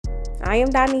I am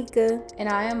Donika. And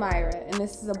I am Myra, and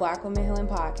this is a Black Women Healing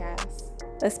Podcast.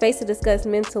 A space to discuss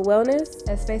mental wellness.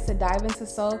 A space to dive into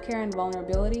soul care and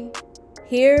vulnerability.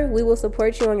 Here, we will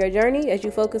support you on your journey as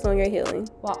you focus on your healing,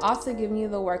 while also giving you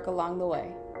the work along the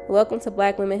way. Welcome to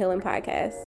Black Women Healing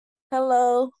Podcast.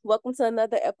 Hello, welcome to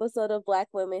another episode of Black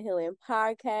Women Healing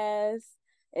Podcast.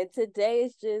 And today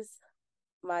is just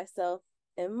myself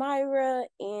and Myra,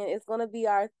 and it's going to be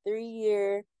our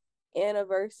 3-year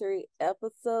anniversary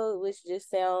episode, which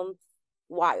just sounds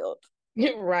wild.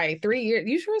 Right, 3 years.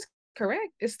 You sure it's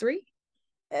correct? It's 3?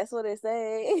 That's what it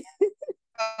say.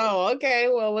 Oh, okay.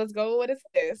 Well, let's go with what it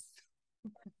says.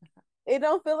 It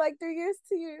don't feel like 3 years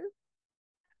to you?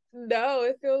 No,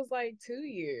 it feels like 2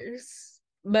 years.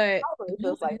 But it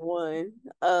feels like 1.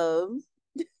 I'm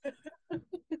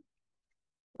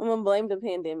gonna blame the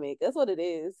pandemic. That's what it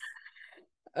is.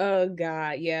 Oh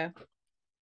God, yeah.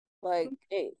 Like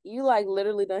you like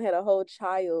literally done had a whole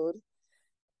child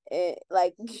and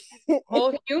like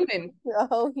whole human. A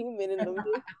whole human in the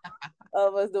midst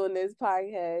of us doing this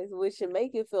podcast, which should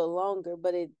make it feel longer,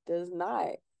 but it does not.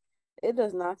 It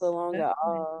does not feel long at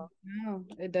all. No,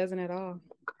 it doesn't at all.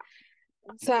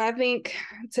 So I think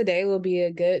today will be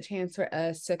a good chance for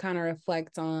us to kind of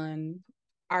reflect on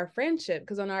our friendship,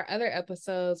 because on our other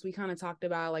episodes, we kind of talked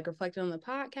about like reflecting on the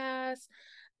podcast,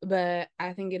 but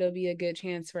I think it'll be a good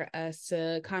chance for us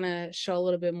to kind of show a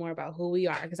little bit more about who we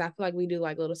are, because I feel like we do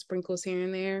like little sprinkles here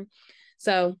and there.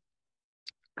 So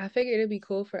I figured it'd be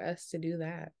cool for us to do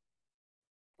that.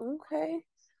 Okay.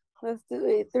 Let's do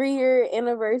it. 3-year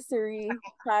anniversary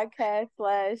podcast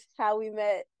 / how we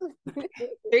met.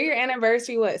 3-year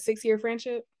anniversary, what, 6-year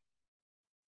friendship?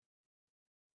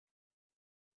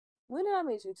 When did I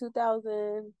meet you?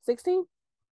 2016?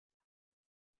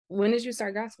 When did you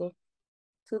start grad school?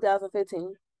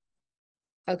 2015.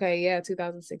 Okay, yeah,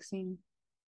 2016.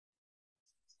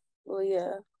 Well,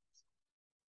 yeah.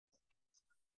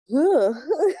 Well,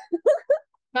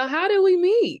 how did we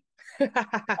meet? I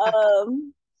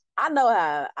don't know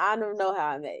how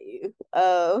I met you.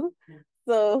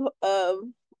 So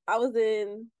I was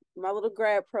in my little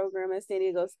grad program at San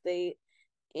Diego State,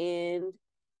 and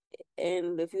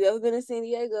if you've ever been to San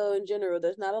Diego in general,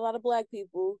 there's not a lot of Black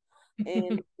people,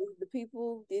 and the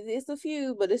people, it's a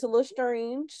few, but it's a little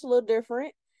strange, a little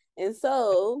different. And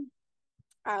so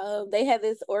they had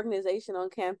this organization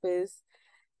on campus.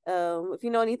 If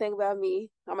you know anything about me,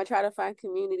 I'm gonna try to find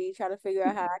community, try to figure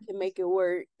out how I can make it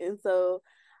work. And so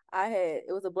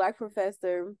it was a Black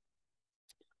professor,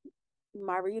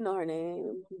 Myra, you know her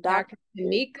name, Dr.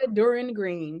 Donika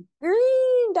Green.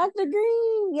 Dr.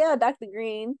 Green, yeah, Dr.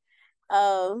 Green,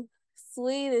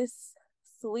 sweetest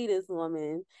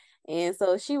woman. And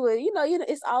so she would,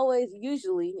 it's always,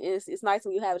 usually it's nice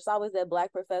when you have, it's always that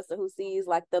Black professor who sees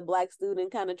like the Black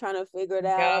student kind of trying to figure it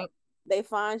out. Yep. They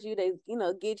find you, they,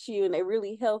 get you, and they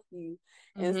really help you.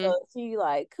 Mm-hmm. And so she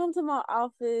like, come to my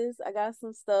office. I got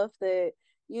some stuff that,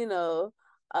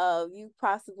 you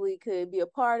possibly could be a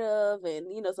part of, and,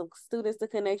 some students to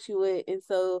connect you with. And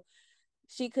so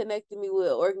she connected me with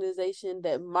an organization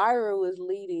that Myra was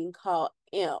leading called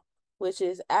AMP, which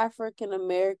is African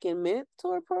American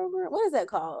Mentor Program. What is that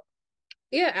called?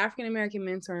 Yeah, African American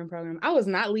Mentoring Program. I was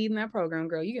not leading that program,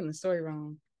 girl. You getting the story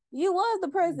wrong. You was the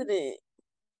president.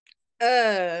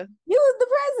 You was the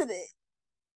president.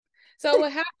 So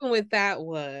what happened with that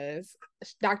was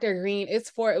Dr. Green,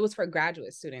 it was for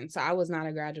graduate students. So I was not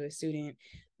a graduate student,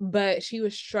 but she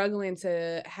was struggling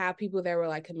to have people that were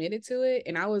like committed to it.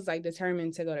 And I was like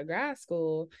determined to go to grad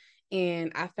school.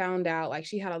 And I found out like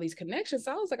she had all these connections.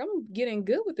 So I was like, I'm getting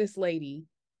good with this lady.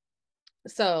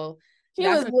 So she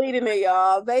was leading it,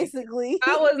 y'all, basically.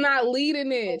 I was not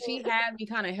leading it. She had me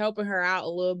kind of helping her out a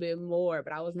little bit more,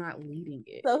 but I was not leading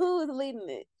it. So who was leading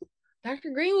it?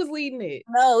 Dr. Green was leading it.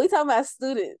 No, we talking about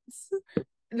students.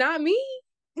 Not me.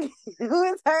 It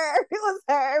was her. It was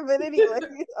her. But anyway,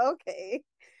 okay.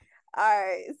 All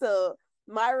right. So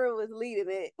Myra was leading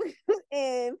it.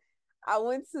 And I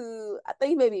went to, I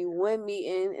think maybe one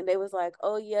meeting, and they was like,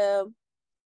 oh yeah.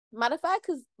 Matter of fact,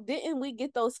 because didn't we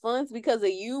get those funds because of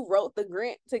you wrote the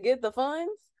grant to get the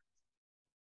funds?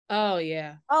 Oh,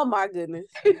 yeah. Oh, my goodness.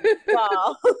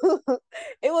 Wow.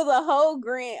 It was a whole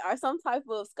grant or some type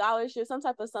of scholarship, some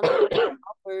type of something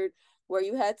offered where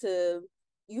you had to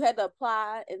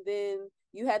apply, and then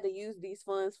you had to use these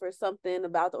funds for something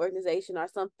about the organization or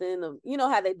something. You know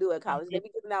how they do at college. Mm-hmm. They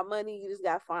be giving out money. You just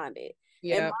got to find it.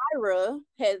 Yep. And Myra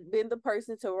had been the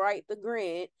person to write the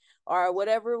grant or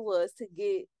whatever it was to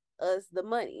get us the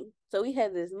money. So we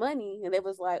had this money, and it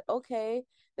was like, okay,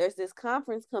 there's this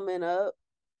conference coming up.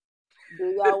 Do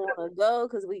y'all want to go?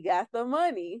 Because we got the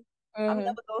money. I'm Uh-huh.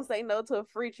 never gonna say no to a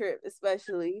free trip,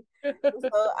 especially. So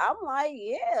I'm like,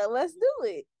 yeah, let's do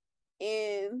it.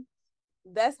 And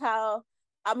that's how,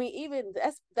 I mean, even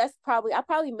that's probably, I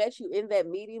probably met you in that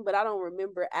meeting, but I don't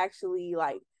remember actually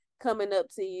like coming up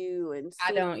to you and I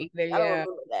seeing. don't either. I don't Yeah.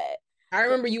 remember that. I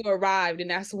remember you arrived, and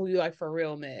that's when we like for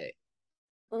real met.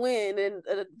 When in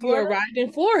You Florida? arrived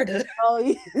in Florida. Oh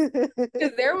yeah.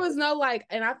 Because there was no like,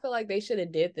 and I feel like they should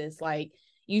have did this. Like,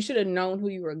 you should have known who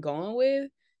you were going with.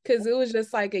 Because it was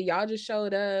just like, y'all just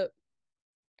showed up,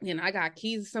 and I got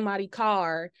keys to somebody's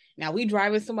car. Now we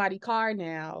driving somebody's car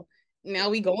now. Now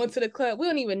we going to the club. We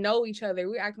don't even know each other.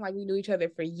 We're acting like we knew each other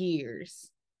for years.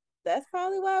 That's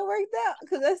probably why it worked out.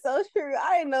 Because that's so true.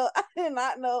 I didn't know. I did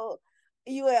not know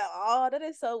you at all. That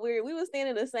is so weird. We were staying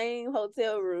in the same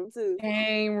hotel room too.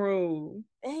 Same room.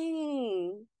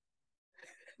 Dang.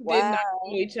 Did not Wow.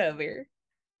 know each other.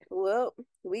 Well,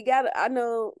 we got. I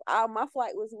know. My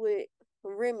flight was with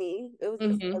Remy. It was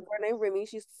this a Mm-hmm. girl named Remy.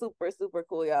 She's super super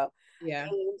cool, y'all. Yeah.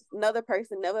 And another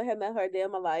person, never had met her a day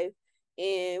in my life,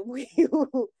 and we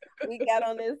got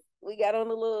on this. We got on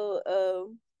a little.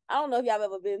 I don't know if y'all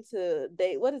ever been to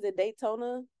What is it,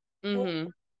 Daytona? Mm-hmm.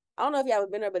 I don't know if y'all ever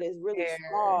been there, but it's really There.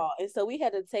 small. And so we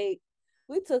had to take.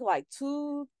 We took like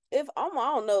two. If I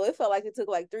don't know, it felt like it took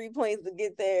like three planes to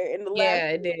get there, and the last Yeah,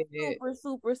 it did. super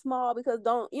super small because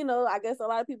don't I guess a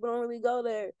lot of people don't really go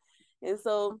there, and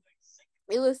so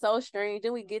it was so strange.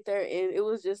 Then we get there and it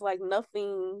was just like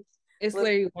nothing It's was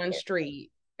literally one there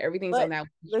street. Everything's on but that one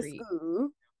the street. school.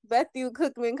 Bethune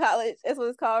Cookman College, that's what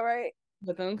it's called, right?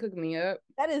 But don't cook me up.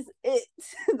 That is it.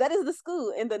 That is the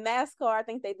school. And the NASCAR, I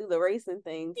think they do the racing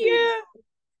thing too. Yeah.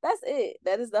 That's it.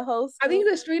 That is the whole I school. think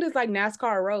the street is like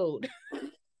NASCAR Road.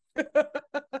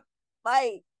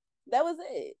 Like that was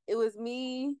it. It was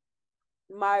me,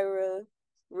 Myra,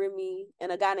 Remy,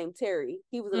 and a guy named Terry.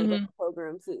 He was in the grad Mm-hmm.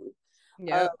 program too. Um,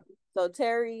 Yep. so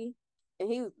Terry,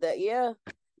 and he was that. Yeah,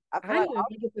 I feel I like didn't even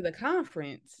make it to the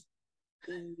conference.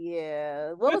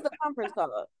 yeah. What was the conference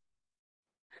called?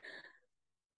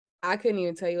 I couldn't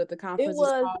even tell you what the It conference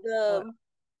was was called.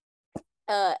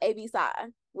 the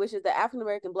ABSI, which is the African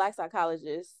American Black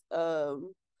Psychologists.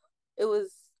 It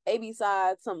was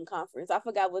ABSI some conference. I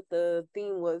forgot what the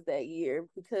theme was that year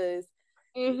because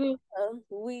Mm-hmm.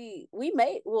 we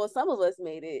made, well, some of us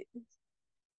made it.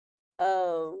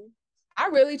 Um, I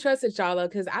really trusted y'all though,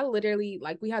 because I literally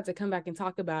like we had to come back and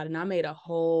talk about it, and I made a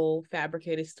whole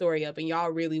fabricated story up, and y'all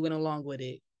really went along with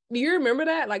it. Do you remember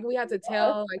that? Like we had to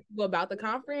tell like people about the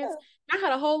conference. I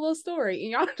had a whole little story,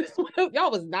 and y'all just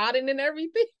y'all was nodding and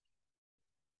everything.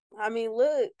 I mean,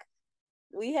 look,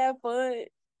 we had fun.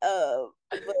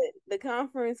 But the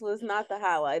conference was not the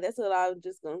highlight. That's what I was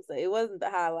just gonna say. It wasn't the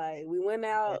highlight. We went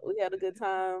out, we had a good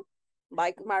time.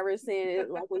 Like Myra said,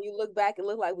 like when you look back, it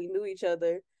looked like we knew each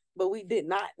other, but we did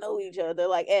not know each other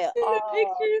like at In the all.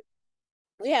 pictures.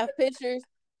 We have pictures,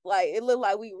 like it looked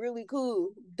like we really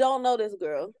cool. Don't know this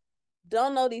girl.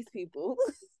 Don't know these people.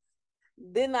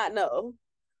 Did not know.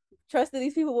 Trusted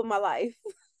these people with my life,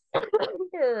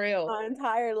 For real. my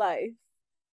entire life.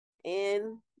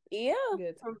 And yeah,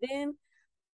 Good. from then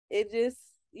it just,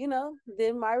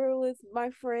 then Myra was my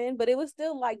friend, but it was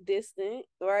still like distant,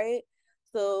 right?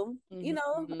 So,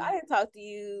 Mm-hmm. I didn't talk to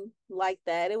you like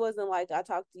that. It wasn't like I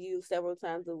talked to you several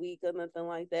times a week or nothing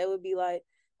like that. It would be like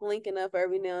linking up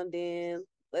every now and then.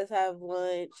 Let's have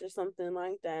lunch or something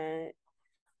like that.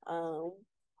 Um,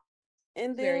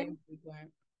 and Very then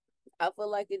infrequent. I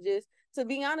feel like it just, to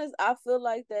be honest, I feel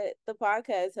like that the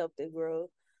podcast helped it grow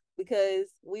because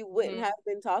we wouldn't Mm-hmm. have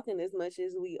been talking as much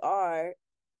as we are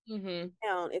Mm-hmm.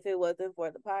 now if it wasn't for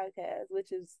the podcast,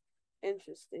 which is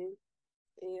interesting.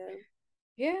 Yeah.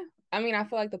 Yeah. I mean, I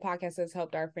feel like the podcast has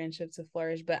helped our friendship to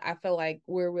flourish, but I feel like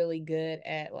we're really good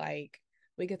at like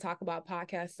we could talk about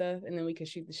podcast stuff and then we could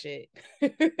shoot the shit.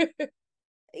 Like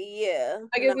Yeah. No,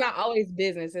 it's not always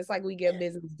business. It's like we get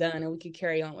business done and we could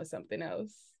carry on with something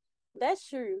else. that's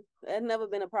true. That's never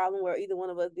been a problem where either one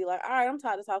of us be like, all right, I'm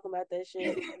tired of talking about that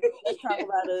shit. Let's talk Yeah.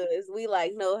 about us. We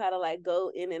like know how to like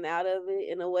go in and out of it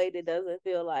in a way that doesn't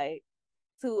feel like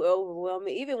too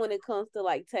overwhelming. Even when it comes to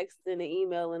like texting and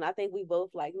emailing, I think we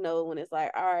both like know when it's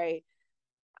like, all right,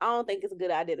 I don't think it's a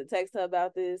good idea to text her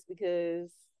about this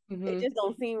because it Mm-hmm. just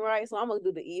don't seem right. So I'm gonna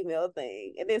do the email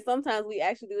thing. And then sometimes we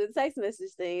actually do the text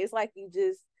message thing. It's like you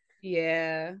just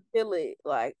Yeah. feel it.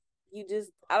 Like you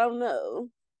just, I don't know.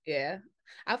 Yeah.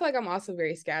 I feel like I'm also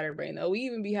very scatterbrained though. We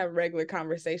even be having regular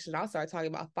conversations. I'll start talking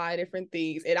about five different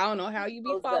things. And I don't know how you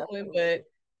be Most following, definitely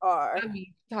but are. I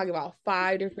be talking about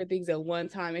five different things at one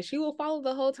time and she will follow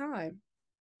the whole time.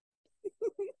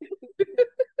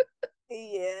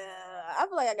 Yeah, I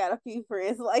feel like I got a few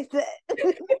friends like that. I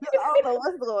don't know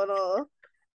what's going on.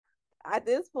 At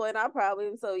this point, I probably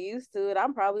am so used to it.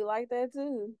 I'm probably like that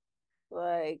too.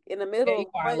 Like in the Yeah, middle you of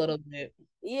are a one, little bit.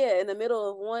 yeah, in the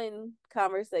middle of one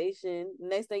conversation,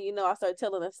 next thing you know, I start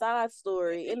telling a side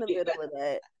story in the middle of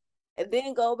that, and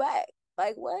then go back.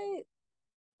 Like what?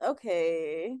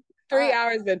 Okay, 3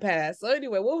 hours been passed. So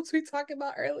anyway, what was we talking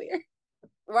about earlier?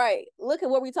 right. Look at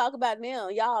what we talk about now,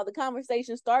 y'all. The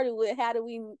conversation started with how do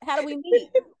we meet?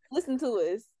 Listen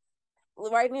to us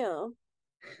right now.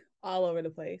 All over the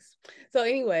place. So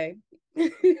anyway,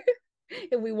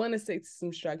 if we want to stick to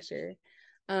some structure,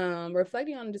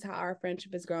 reflecting on just how our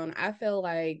friendship has grown, I feel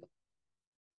like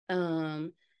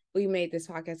um we made this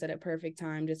podcast at a perfect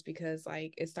time just because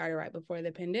like it started right before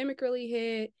the pandemic really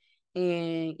hit,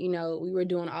 and we were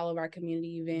doing all of our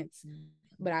community events.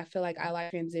 But I feel like I like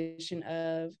transition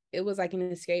of it was like an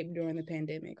escape during the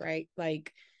pandemic, right?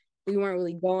 Like we weren't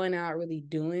really going out really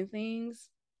doing things.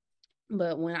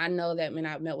 But when I know that when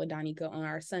I met with Donika on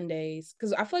our Sundays,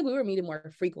 because I feel like we were meeting more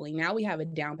frequently. Now we have a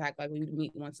down pack, like we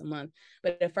meet once a month.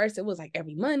 But at first it was like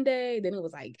every Monday. Then it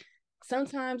was like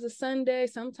sometimes a Sunday,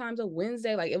 sometimes a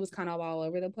Wednesday. Like it was kind of all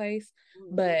over the place,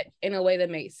 but in a way that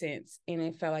made sense. And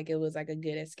it felt like it was like a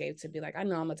good escape to be like, I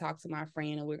know I'm gonna talk to my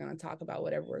friend and we're gonna talk about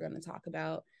whatever we're gonna talk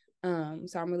about.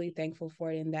 So I'm really thankful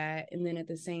for it in that. And then at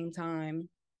the same time,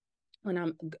 when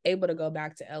I'm able to go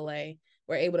back to LA,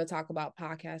 we're able to talk about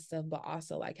podcast stuff, but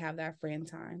also like have that friend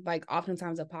time. Like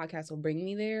oftentimes a podcast will bring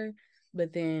me there,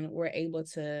 but then we're able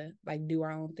to like do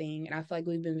our own thing. And I feel like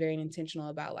we've been very intentional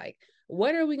about like,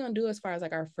 what are we going to do as far as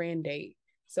like our friend date?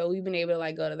 So we've been able to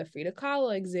like go to the Frida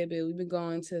Kahlo exhibit. We've been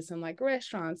going to some like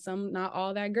restaurants, some not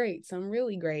all that great, some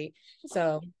really great.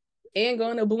 So, and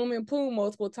going to Boom and Poom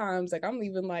multiple times. Like I'm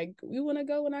even like, we want to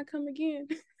go when I come again.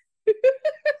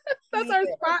 That's our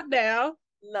Yeah, spot now.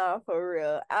 no, for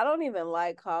real. I don't even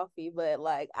like coffee, but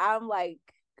I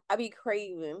be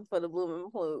craving for the blooming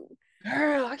plume.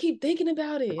 Girl, I keep thinking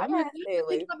about it. I I'm like, gotta why stay am I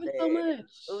away thinking from about it so that.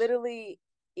 much? Literally,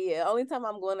 yeah. Only time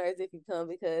I'm going there is if you come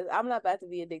because I'm not about to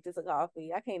be addicted to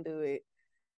coffee. I can't do it.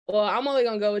 Well, I'm only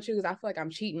gonna go with you because I feel like I'm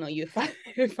cheating on you if I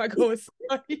if I go with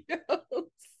somebody else.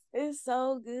 It's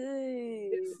so good.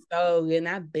 It's so good. And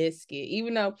that biscuit,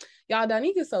 even though y'all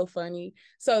Donika's so funny.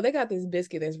 So they got this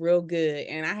biscuit that's real good,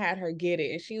 and I had her get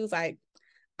it, and she was like,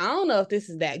 I don't know if this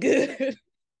is that good.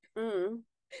 Mm.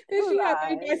 It And was she had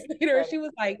three alright. bites later, and she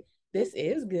was like, this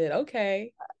is good.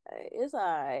 Okay. It's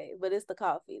alright, but it's the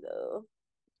coffee though.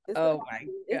 It's the Oh my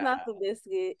coffee. It's not God. the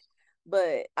biscuit.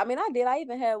 But I mean, I did. I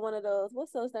even had one of those.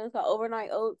 What's those things called? Overnight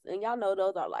oats, and y'all know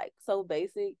those are like so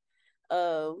basic.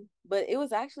 But it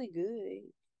was actually good.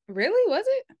 Really? Was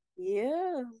it?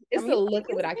 Yeah. I It's mean, the look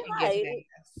of it it's I good. can get Right.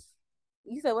 past.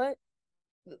 You said what?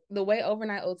 The way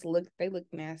overnight oats look, they look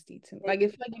nasty to me. They Like do.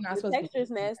 it's like you're not The supposed to be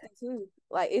texture's eating nasty too.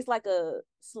 Like it's like a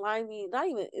slimy. Not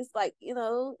even. It's like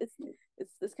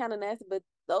it's kind of nasty. But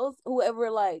those whoever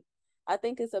like, I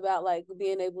think it's about like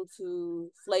being able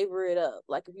to flavor it up.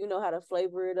 Like if you know how to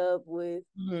flavor it up with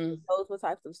that. Mm-hmm. those what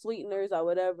types of sweeteners or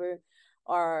whatever,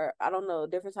 or I don't know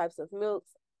different types of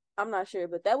milks. I'm not sure,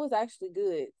 but that was actually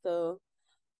good. So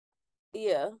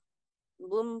yeah,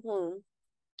 bloom bloom.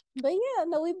 But yeah,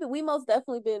 no, we most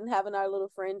definitely been having our little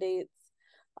friend dates.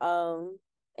 Um,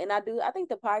 and I think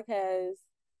the podcast,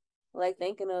 like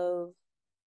thinking of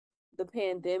the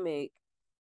pandemic,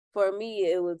 for me,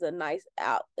 it was a nice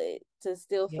outlet to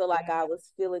still Yeah. feel like I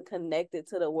was feeling connected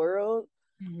to the world.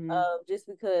 Mm-hmm. Just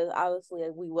because obviously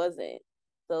we wasn't.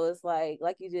 So it's like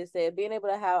you just said, being able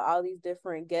to have all these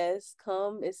different guests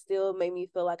come, it still made me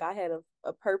feel like I had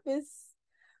a purpose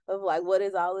of like what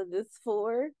is all of this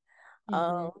for.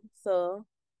 Mm-hmm. So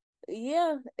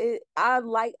yeah,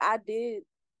 I did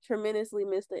tremendously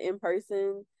miss the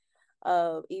in-person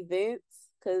events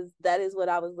because that is what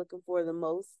I was looking for the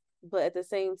most. But at the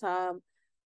same time,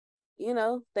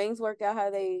 things work out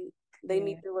how they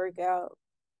need Yeah. to work out.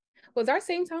 Was our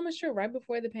St. Thomas trip right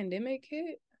before the pandemic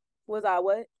hit? Was I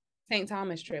what? St.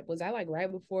 Thomas trip, was that like right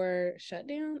before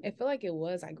shutdown? I feel like it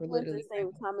was like Went to literally right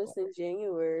St. before. Thomas in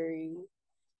January.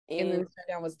 And then And the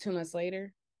shutdown was 2 months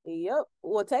later. yep.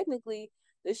 Well, technically,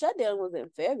 the shutdown was in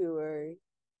February.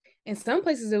 In some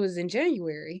places it was in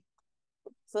January.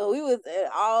 So we was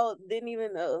all didn't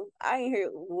even know. I ain't hear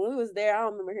when we was there. I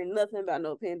don't remember hearing nothing about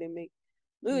no pandemic.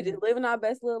 We were Yeah. just living our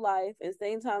best little life. And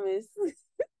St. Thomas,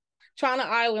 Trying to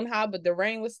island hop, but the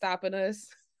rain was stopping us.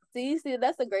 see,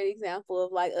 that's a great example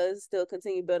of like us still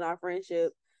continue building our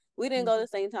friendship. We didn't go to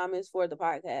St. Thomas for the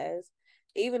podcast,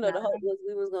 even though Nah. the hope was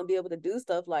we was gonna be able to do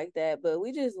stuff like that, but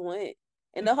we just went.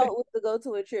 And the hope was to go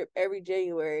to a trip every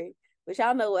January, which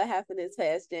y'all know what happened this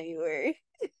past January.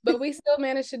 But we still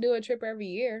managed to do a trip every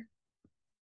year.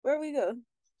 Where we go?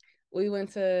 We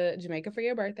went to Jamaica for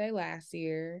your birthday last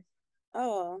year.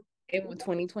 Oh.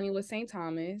 2020 was St.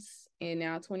 Thomas, and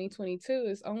now 2022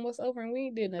 is almost over and we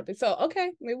did nothing. So,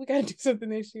 okay, maybe we got to do something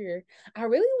this year. I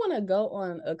really want to go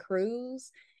on a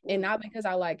cruise, and not because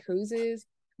I like cruises,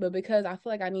 but because I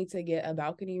feel like I need to get a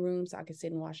balcony room so I can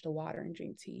sit and watch the water and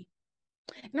drink tea.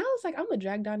 And I was like, I'm gonna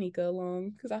drag Donika along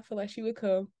because I feel like she would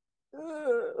come.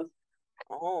 I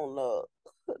don't know.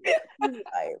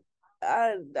 Like,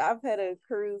 I've had a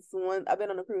cruise one. I've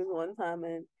been on a cruise one time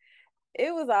and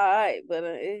it was all right, but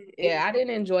Yeah, I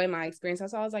didn't enjoy my experience.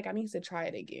 So I was like, I need to try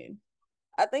it again.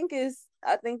 I think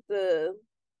the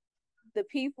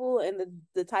people and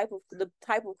the type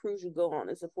of cruise you go on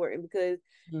is important because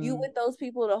you with those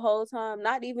people the whole time.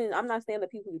 Not even I'm not saying the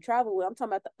people you travel with. I'm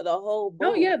talking about the whole boat.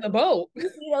 Oh yeah, the boat. You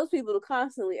see those people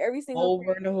constantly, every single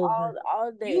Over and over.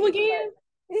 all day. You again?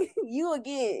 Like, you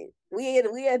again.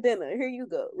 We had dinner. Here you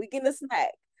go. We getting a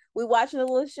snack. We watching a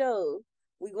little show.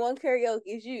 We going karaoke.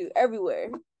 It's you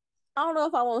everywhere. I don't know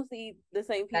if I want to see the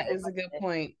same people. That is a good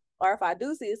point. Or if I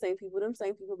do see the same people, them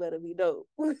same people better be dope.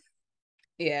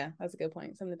 Yeah, that's a good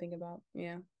point. Something to think about.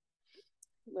 Yeah.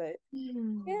 But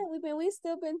yeah, we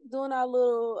still been doing our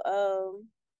little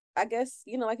I guess,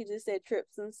 like you just said,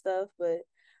 trips and stuff, but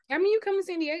I mean, you come to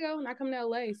San Diego and I come to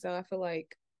LA, so I feel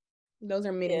like those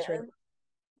are mini trips.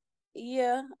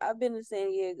 Yeah, I've been to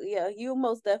San Diego. Yeah, you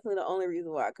most definitely the only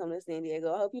reason why I come to San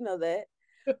Diego. I hope you know that.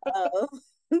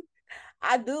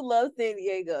 I do love San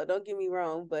Diego, don't get me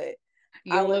wrong, but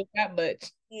you don't love that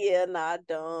much. Yeah, no, I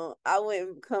don't. I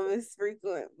wouldn't come as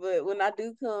frequent, but when I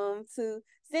do come to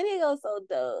San Diego, so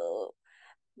dope.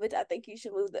 But I think you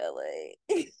should move to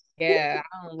LA. Yeah,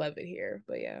 I don't love it here,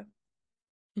 but yeah.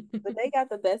 But they got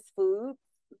the best food.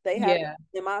 They have,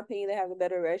 in my opinion, they have the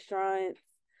better restaurants.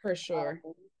 For sure.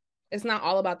 It's not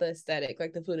all about the aesthetic.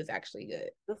 Like the food is actually good.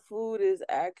 The food is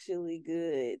actually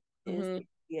good in San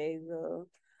Diego.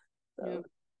 So.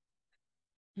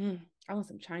 I want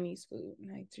some Chinese food.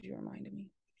 Like, you reminded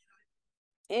me.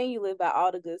 And you live by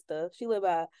all the good stuff. She live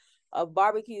by a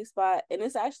barbecue spot, and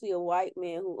it's actually a white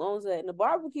man who owns it. And the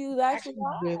barbecue is actually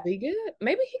really good.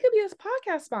 Maybe he could be a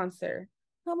podcast sponsor.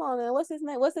 Come on, man. What's his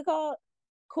name? What's it called?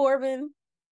 Corbin's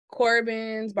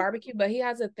barbecue, but he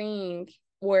has a thing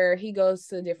where he goes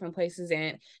to different places,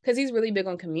 and because he's really big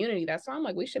on community, that's why I'm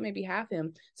like, we should maybe have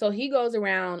him. So he goes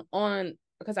around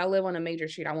because I live on a major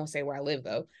street. I won't say where I live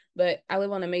though, but I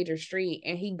live on a major street,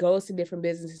 and he goes to different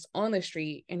businesses on the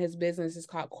street, and his business is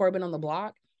called Corbin on the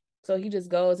Block. So he just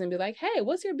goes and be like, hey,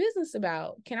 what's your business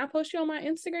about? Can I post you on my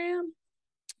Instagram?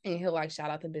 And he'll like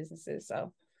shout out the businesses.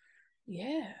 So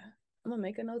yeah, I'm gonna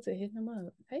make a note to hit him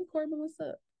up. Hey Corbin, what's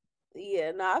up?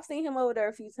 Yeah, no, I've seen him over there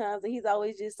a few times, and he's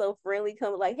always just so friendly,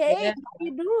 coming like, "Hey, how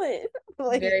you doing?"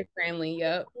 Like, very friendly.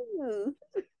 Yep.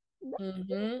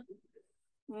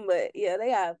 But yeah, they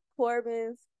got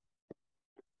Corbin's.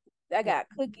 I got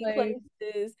cookie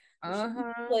places,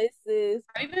 places.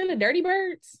 Are you been to Dirty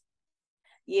Birds?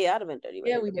 Yeah, I'd have been Dirty Birds.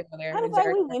 Yeah, we did go there. I was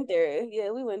like, we went there.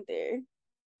 Yeah, we went there.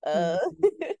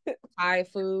 Thai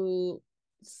food,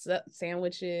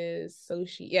 sandwiches,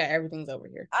 sushi. Yeah, everything's over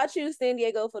here. I choose San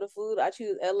Diego for the food. I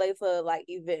choose LA for like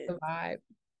events. The vibe.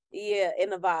 Yeah,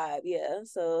 and the vibe. Yeah.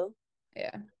 So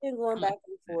yeah, been going back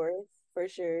and forth for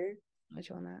sure. What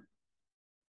you on that?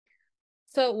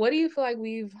 So what do you feel like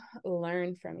we've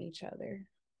learned from each other?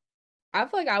 I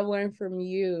feel like I learned from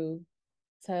you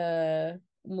to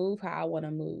move how I want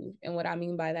to move. And what I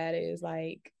mean by that is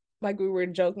like we were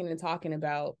joking and talking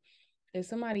about, if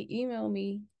somebody email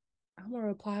me, I'm gonna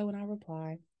reply when I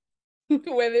reply.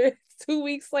 Whether it's 2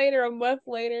 weeks later, a month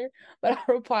later, but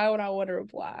I reply when I want to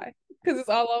reply because it's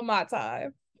all on my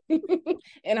time.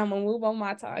 And I'm gonna move on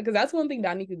my time, because that's one thing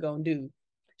Donika gonna do.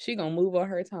 She gonna move on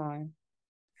her time.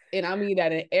 And I mean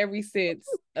that in every sense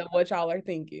of what y'all are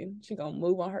thinking. She gonna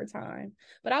move on her time.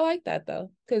 But I like that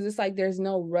though, because it's like there's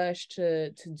no rush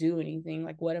to do anything.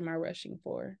 Like, what am I rushing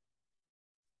for?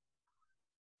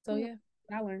 So yeah,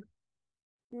 I learned.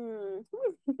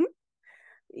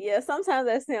 Yeah, sometimes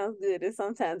that sounds good and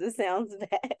sometimes it sounds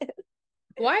bad.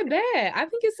 Why bad? I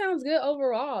think it sounds good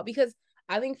overall, because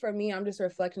I think for me, I'm just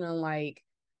reflecting on like,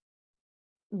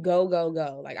 go.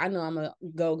 Like, I know I'm a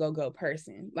go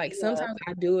person. Like, sometimes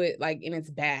I do it like, and it's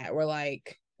bad. Or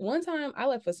like, one time I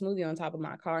left a smoothie on top of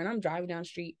my car and I'm driving down the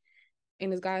street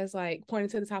and this guy's like pointing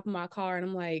to the top of my car and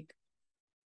I'm like,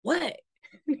 what?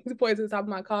 He's pointing to the top of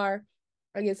my car.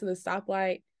 I get to the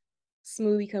stoplight,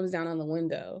 smoothie comes down on the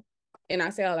window. And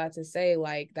I say all that to say,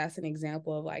 like, that's an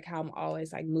example of like how I'm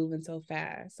always like moving so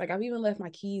fast. Like, I've even left my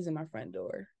keys in my front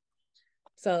door.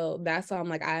 So that's why I'm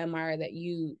like, I admire that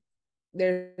you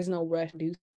there's no rush to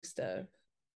do stuff.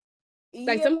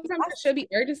 Like Yeah, sometimes there should be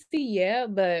urgency, yeah,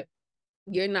 but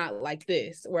you're not like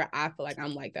this where I feel like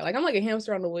I'm like that. Like I'm like a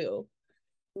hamster on the wheel.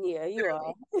 yeah, you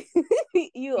are.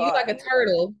 You You are. like a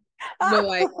turtle, but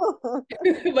like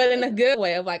but in a good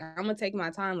way of like I'm gonna take my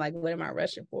time. Like what am I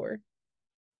rushing for?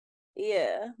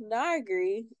 Yeah, no, I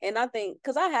agree. And I think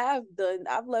because I've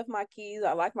left my keys,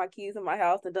 I like my keys in my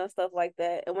house and done stuff like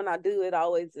that. And when I do, it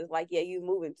always is like, yeah, you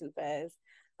moving too fast.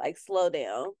 Like, slow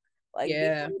down. Like, be a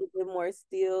Yeah. little bit more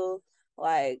still.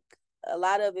 Like, a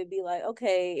lot of it be like,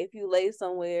 okay, if you lay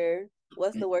somewhere,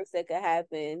 what's the worst that could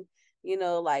happen?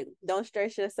 Like, don't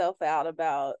stress yourself out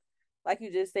about, like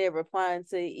you just said, replying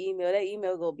to an email. That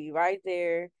email gonna be right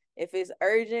there. If it's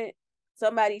urgent,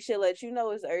 somebody should let you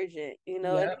know it's urgent, and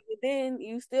Yeah. then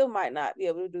you still might not be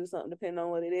able to do something depending on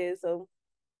what it is. So,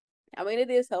 I mean,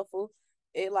 it is helpful.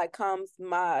 It like calms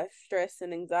my stress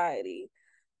and anxiety.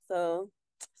 So,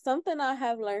 something I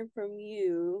have learned from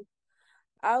you,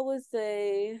 I would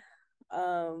say,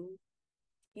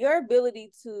 your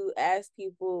ability to ask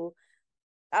people,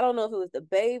 I don't know if it was the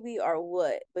baby or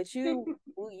what, but you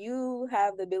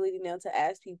have the ability now to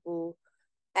ask people,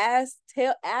 ask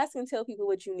and tell people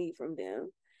what you need from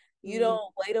them. You don't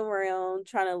wait around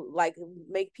trying to like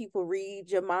make people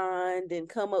read your mind and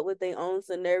come up with their own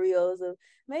scenarios of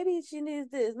maybe she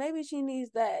needs this, maybe she needs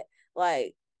that.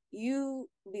 Like, you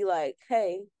be like,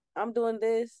 hey, I'm doing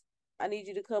this. I need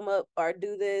you to come up or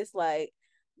do this. Like,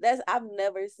 I've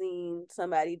never seen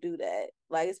somebody do that.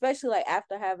 Like, especially like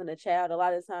after having a child, a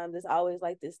lot of times it's always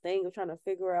like this thing of trying to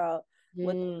figure out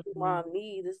what the mom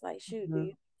needs. It's like, shoot, do you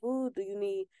need food? Do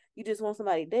you just want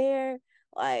somebody there?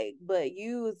 Like, but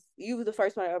you was the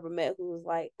first one I ever met who was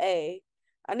like, hey,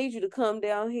 I need you to come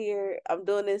down here. I'm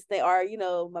doing this thing, or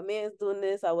my man's doing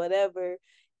this or whatever.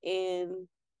 And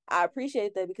I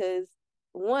appreciate that because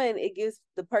one, it gives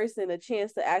the person a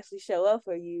chance to actually show up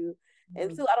for you.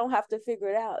 And two, I don't have to figure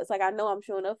it out. It's like I know I'm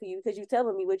showing up for you because you're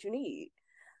telling me what you need.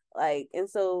 Like, and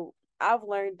so I've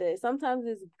learned that sometimes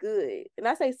it's good. And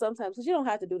I say sometimes because you don't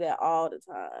have to do that all the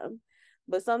time.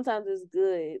 But sometimes it's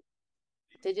good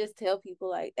to just tell people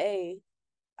like, hey,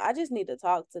 I just need to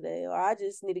talk today, or I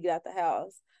just need to get out the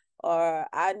house, or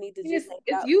I need to just hang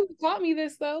It's out. you who taught me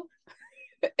this though.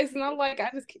 It's not like I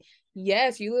just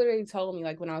yes, you literally told me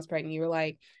like when I was pregnant, you were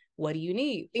like, what do you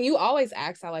need? And you always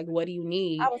ask that, like, what do you I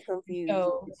need? was confused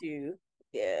So with you.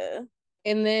 Yeah.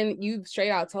 and then you straight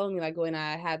out told me like when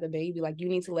I had the baby, like you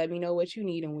need to let me know what you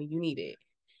need and when you need it.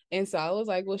 And so I was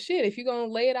like, well, shit, if you're going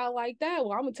to lay it out like that,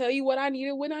 well, I'm going to tell you what I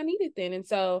needed when I need it then. And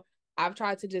so I've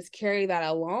tried to just carry that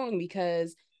along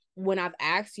because when I've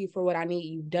asked you for what I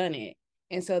need, you've done it.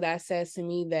 And so that says to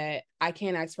me that I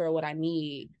can't ask for what I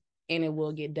need and it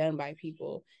will get done by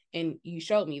people. And you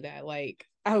showed me that. Like,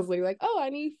 I was like, oh, I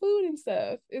need food and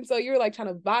stuff. And so you were like trying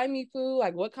to buy me food.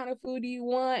 Like, what kind of food do you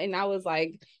want? And I was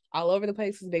like, all over the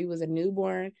place because baby was a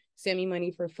newborn. Send me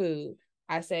money for food.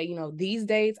 I said, these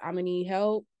dates, I'm going to need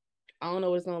help. I don't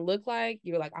know what it's going to look like.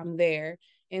 You're like, I'm there.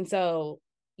 And so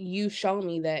you show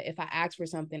me that if I ask for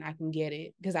something, I can get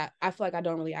it because I feel like I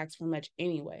don't really ask for much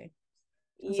anyway.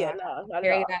 So Yeah, I no, not at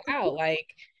carry all. that out. Like,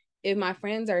 if my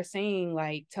friends are saying,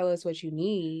 like, tell us what you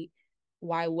need,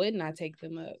 why wouldn't I take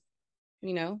them up?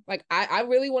 Like I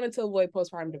really wanted to avoid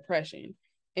postpartum depression.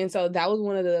 And so that was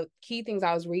one of the key things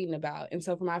I was reading about. And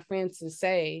so for my friends to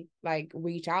say, like,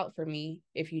 reach out for me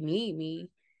if you need me,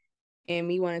 and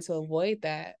me wanting to avoid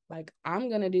that, like, I'm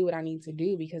going to do what I need to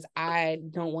do because I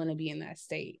don't want to be in that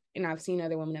state. And I've seen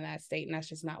other women in that state, and that's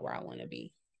just not where I want to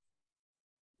be.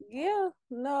 Yeah,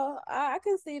 no, I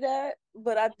can see that,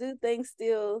 but I do think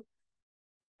still,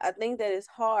 I think that it's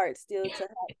hard still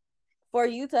for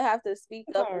you to have to speak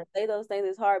It's up and hard. say those things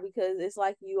is hard because it's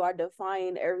like you are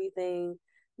defying everything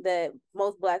that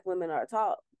most Black women are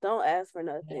taught. Don't ask for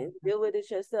nothing. Deal with it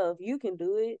yourself. You can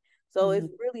do it. So it's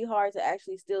really hard to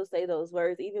actually still say those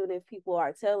words, even if people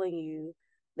are telling you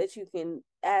that you can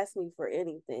ask me for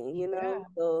anything, Yeah.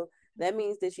 So that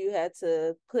means that you had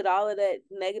to put all of that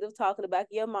negative talk in the back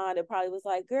of your mind. It probably was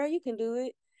like, girl, you can do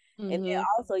it. And then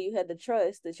also you had to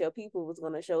trust that your people was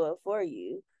going to show up for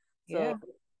you. So Yeah.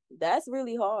 that's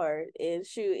really hard. And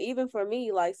shoot, even for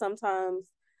me, like sometimes,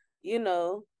 you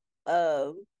know,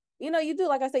 um, you do,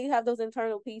 like I said, you have those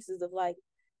internal pieces of like,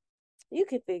 you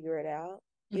can figure it out,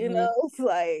 it's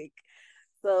like,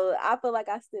 so I feel like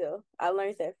I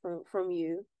learned that from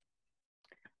you.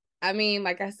 I mean,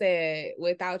 like I said,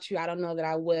 without you, I don't know that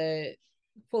I would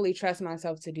fully trust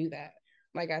myself to do that.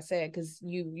 Like I said, because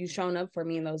you shown up for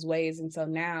me in those ways, and so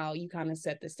now you kind of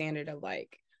set the standard of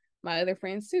like my other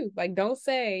friends too. Like, don't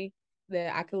say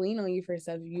that I can lean on you for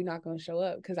stuff if you're not going to show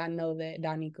up, because I know that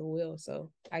Donika will.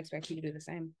 So I expect you to do the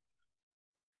same.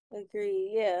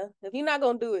 Agree. Yeah. If you're not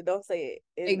gonna do it, don't say it.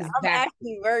 And I'm Exactly.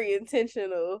 actually very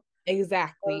intentional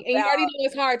Exactly. And you about already know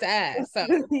it's hard to ask. So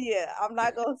yeah, I'm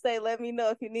not gonna say let me know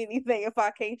if you need anything if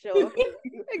I can't show up.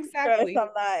 exactly. I'm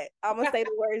not. I'm gonna say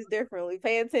the words differently.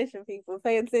 Pay attention, people.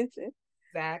 Pay attention.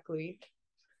 Exactly.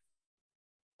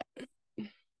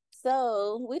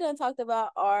 So we done talked about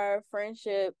our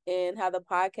friendship and how the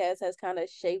podcast has kind of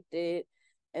shaped it.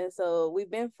 And so we've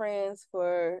been friends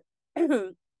for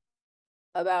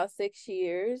about 6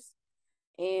 years.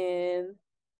 And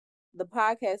the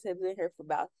podcast has been here for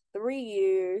about 3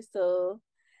 years. So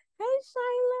hey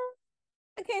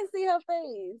Shyla. I can't see her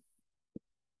face.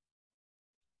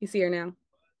 You see her now.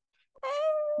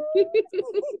 Hey,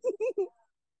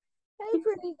 hey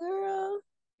pretty girl.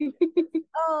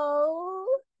 Oh,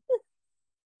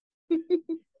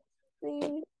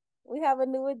 see, we have a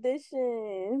new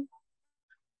addition.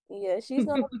 Yeah, she's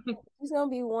gonna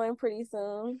be one pretty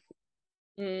soon.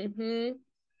 Mm-hmm.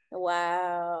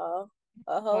 Wow,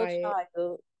 a whole Quiet.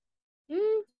 child.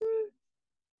 Mm-hmm.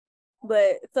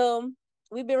 But so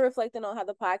we've been reflecting on how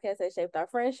the podcast has shaped our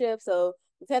friendship. So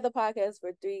we've had the podcast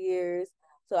for 3 years.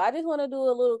 So I just want to do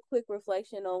a little quick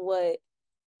reflection on what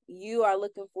you are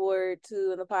looking forward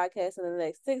to in the podcast in the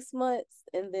next 6 months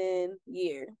and then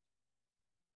year.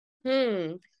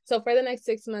 So for the next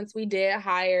 6 months, we did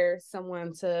hire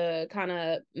someone to kind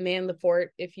of man the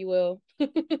fort, if you will.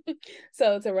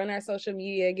 So to run our social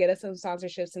media, get us some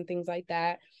sponsorships and things like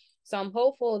that. So I'm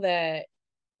hopeful that,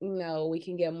 we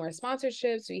can get more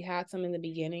sponsorships. We had some in the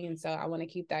beginning, and so I want to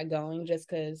keep that going just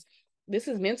because this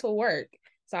is mental work.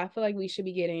 So I feel like we should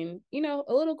be getting,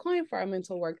 a little coin for our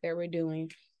mental work that we're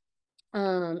doing.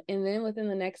 And then within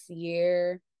the next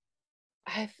year,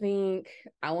 I think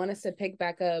I want us to pick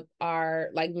back up our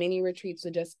like mini retreats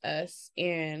with just us.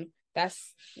 And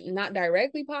that's not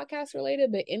directly podcast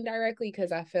related, but indirectly,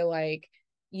 because I feel like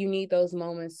you need those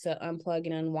moments to unplug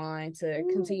and unwind to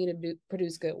continue to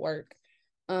produce good work.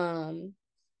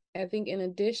 I think in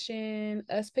addition,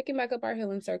 us picking back up our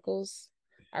healing circles,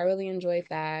 I really enjoyed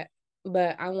that.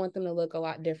 But I want them to look a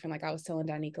lot different. Like I was telling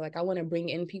Donika, like I want to bring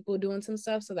in people doing some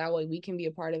stuff so that way we can be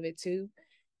a part of it too.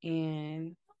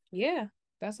 And yeah,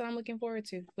 that's what I'm looking forward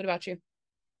to. What about you?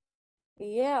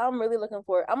 Yeah, I'm really looking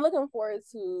forward. I'm looking forward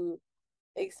to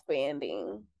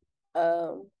expanding.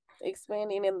 Um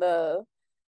expanding in the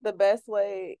best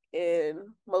way and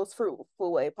most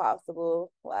fruitful way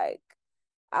possible. Like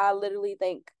I literally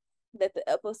think that the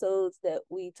episodes that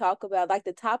we talk about, like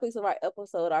the topics of our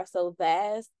episode are so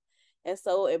vast and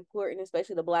so important,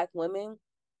 especially the Black women.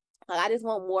 Like I just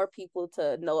want more people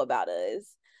to know about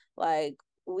us. Like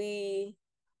we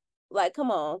like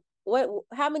come on. What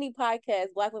how many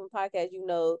podcasts, Black women podcasts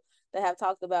that have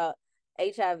talked about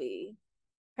HIV,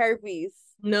 herpes?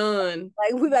 None.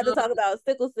 Like we about to talk about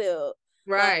sickle cell.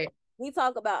 Like Right. we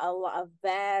talk about a lot of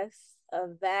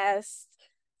vast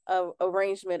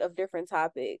arrangement of different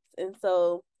topics. And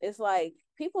so it's like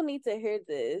people need to hear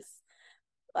this.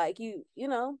 Like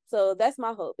so that's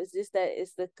my hope. It's just that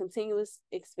it's the continuous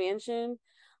expansion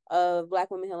of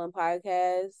Black Women Healing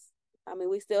Podcast. I mean,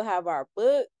 we still have our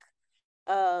book.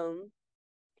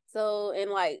 So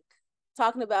and like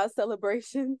talking about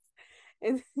celebrations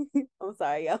and I'm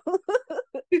sorry, y'all.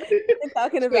 And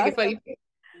talking Make about it funny.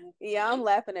 yeah, I'm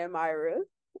laughing at Myra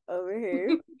over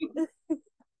here.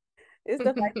 It's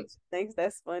the fact that she thinks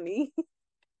that's funny.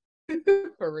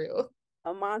 For real.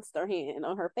 A monster hand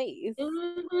on her face.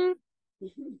 Mm-hmm.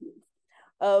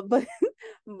 But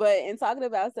but in talking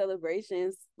about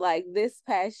celebrations, like this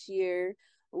past year,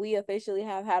 we officially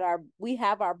we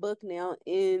have our book now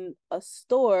in a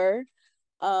store,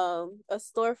 a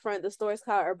storefront. The store is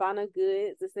called Urbana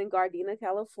Goods. It's in Gardena,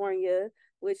 California,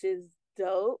 which is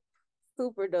dope,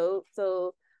 super dope.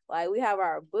 So like we have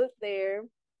our book there.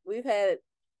 We've had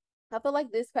I feel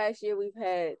like this past year we've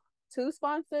had two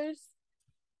sponsors.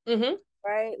 Mm-hmm.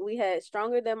 Right? We had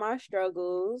Stronger Than My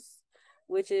Struggles,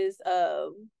 which is a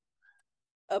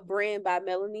brand by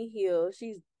Melanie Hill.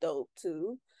 She's dope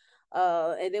too.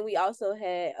 And then we also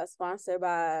had a sponsor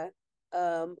by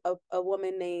a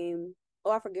woman named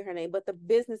I forget her name, but the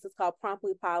business is called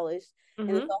Promptly Polished, and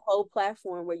it's Mm-hmm. a whole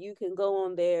platform where you can go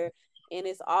on there, and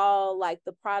it's all like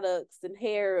the products and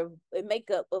hair and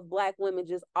makeup of Black women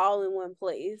just all in one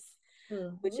place,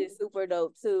 which Mm-hmm. is super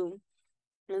dope too.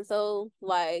 And so,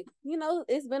 like,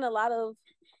 it's been a lot of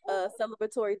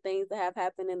celebratory things that have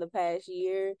happened in the past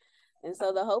year. And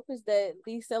so the hope is that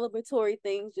these celebratory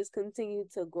things just continue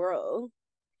to grow.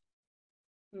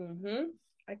 Mm-hmm.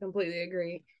 I completely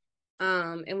agree.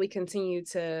 And we continue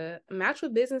to match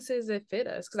with businesses that fit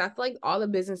us. Because I feel like all the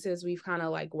businesses we've kind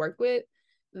of like worked with,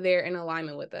 they're in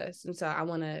alignment with us. And so I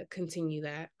want to continue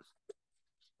that.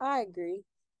 I agree.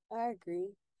 But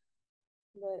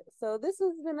so this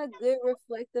has been a good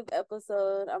reflective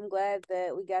episode. I'm glad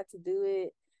that we got to do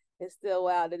it. It's still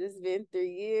wild that it's been 3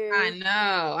 years. I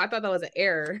know. I thought that was an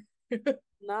error.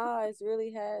 Nah, it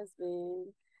really has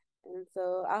been. And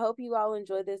so I hope you all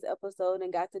enjoyed this episode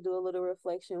and got to do a little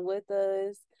reflection with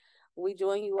us. We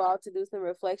join you all to do some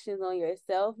reflections on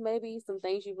yourself, maybe some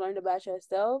things you've learned about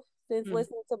yourself since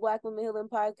listening to Black Women Healing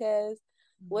Podcast.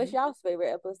 What's y'all's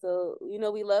favorite episode? You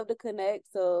know, we love to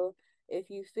connect. So if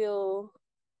you feel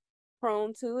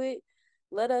prone to it,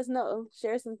 let us know.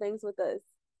 Share some things with us.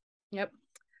 Yep.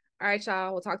 All right,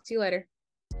 y'all. We'll talk to you later.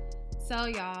 So,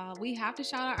 y'all, we have to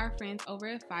shout out our friends over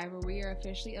at Fiverr. We are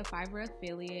officially a Fiverr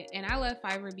affiliate. And I love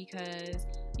Fiverr because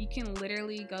you can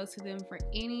literally go to them for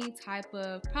any type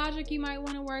of project you might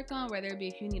want to work on, whether it be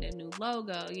if you need a new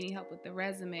logo, you need help with the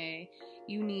resume,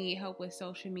 you need help with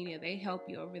social media. They help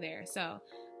you over there. So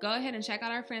go ahead and check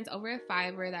out our friends over at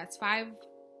Fiverr. That's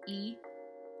 5ERR.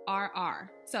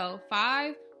 So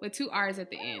 5 with 2 R's at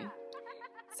the end.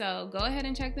 So go ahead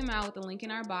and check them out with the link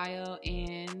in our bio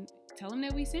and tell them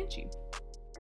that we sent you.